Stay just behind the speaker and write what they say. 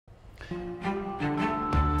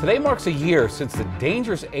Today marks a year since the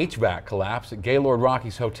dangerous HVAC collapse at Gaylord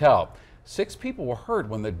Rockies Hotel. 6 people were hurt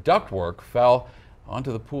when the ductwork fell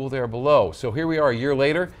onto the pool there below. So here we are a year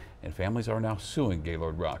later, and families are now suing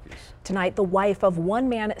Gaylord Rockies. Tonight, the wife of one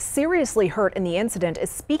man seriously hurt in the incident is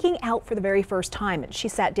speaking out for the very first time. She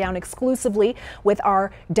sat down exclusively with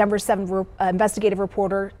our Denver7 investigative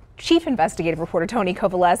reporter, Chief Investigative Reporter Tony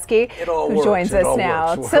Kovaleski, who joins us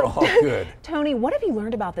now. We're all good. Tony, what have you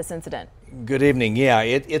learned about this incident? Good evening. Yeah,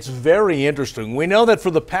 it's very interesting. We know that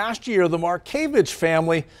for the past year, the Markevich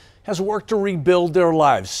family has worked to rebuild their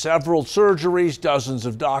lives. Several surgeries, dozens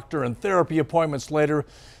of doctor and therapy appointments later,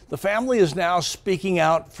 the family is now speaking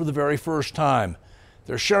out for the very first time.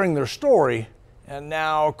 They're sharing their story and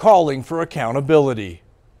now calling for accountability.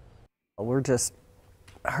 We're just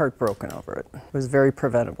heartbroken over it. It was very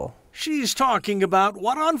preventable. She's talking about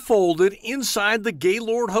what unfolded inside the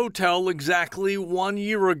Gaylord Hotel exactly 1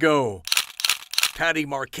 year ago. Patty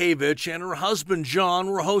Markevich and her husband John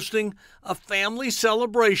were hosting a family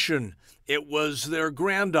celebration. It was their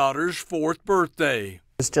granddaughter's 4th birthday.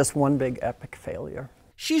 It's just one big epic failure.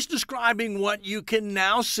 She's describing what you can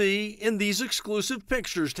now see in these exclusive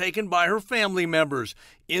pictures taken by her family members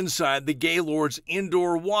inside the Gaylord's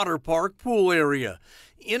indoor water park pool area.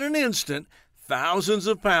 In an instant, thousands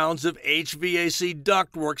of pounds of HVAC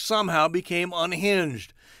ductwork somehow became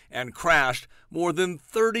unhinged and crashed more than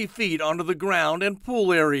 30 feet onto the ground and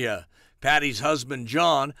pool area. Patty's husband,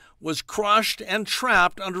 John, was crushed and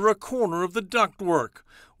trapped under a corner of the ductwork.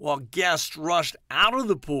 While guests rushed out of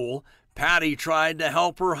the pool, Patty tried to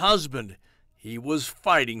help her husband. He was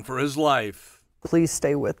fighting for his life. Please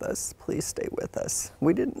stay with us. Please stay with us.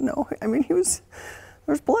 We didn't know. I mean, there's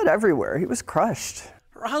blood everywhere. He was crushed.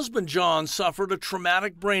 Her husband, John, suffered a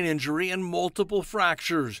traumatic brain injury and multiple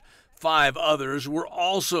fractures. 5 others were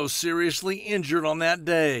also seriously injured on that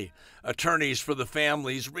day. Attorneys for the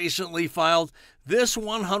families recently filed this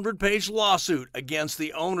 100-page lawsuit against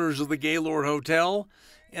the owners of the Gaylord Hotel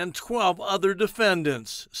and 12 other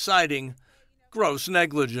defendants, citing gross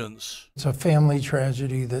negligence. It's a family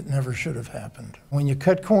tragedy that never should have happened. When you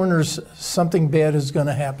cut corners, something bad is going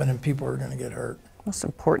to happen and people are going to get hurt. The most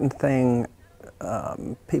important thing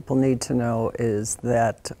people need to know is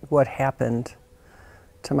that what happened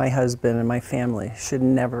to my husband and my family should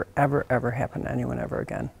never, ever, ever happen to anyone ever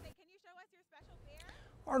again.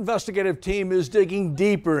 Our investigative team is digging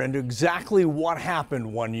deeper into exactly what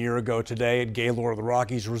happened 1 year ago today at Gaylord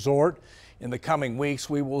Rockies Resort. In the coming weeks,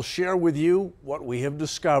 we will share with you what we have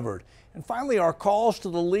discovered. And finally, our calls to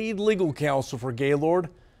the lead legal counsel for Gaylord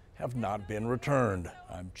have not been returned.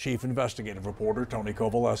 I'm Chief Investigative Reporter Tony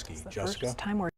Kovaleski. Jessica.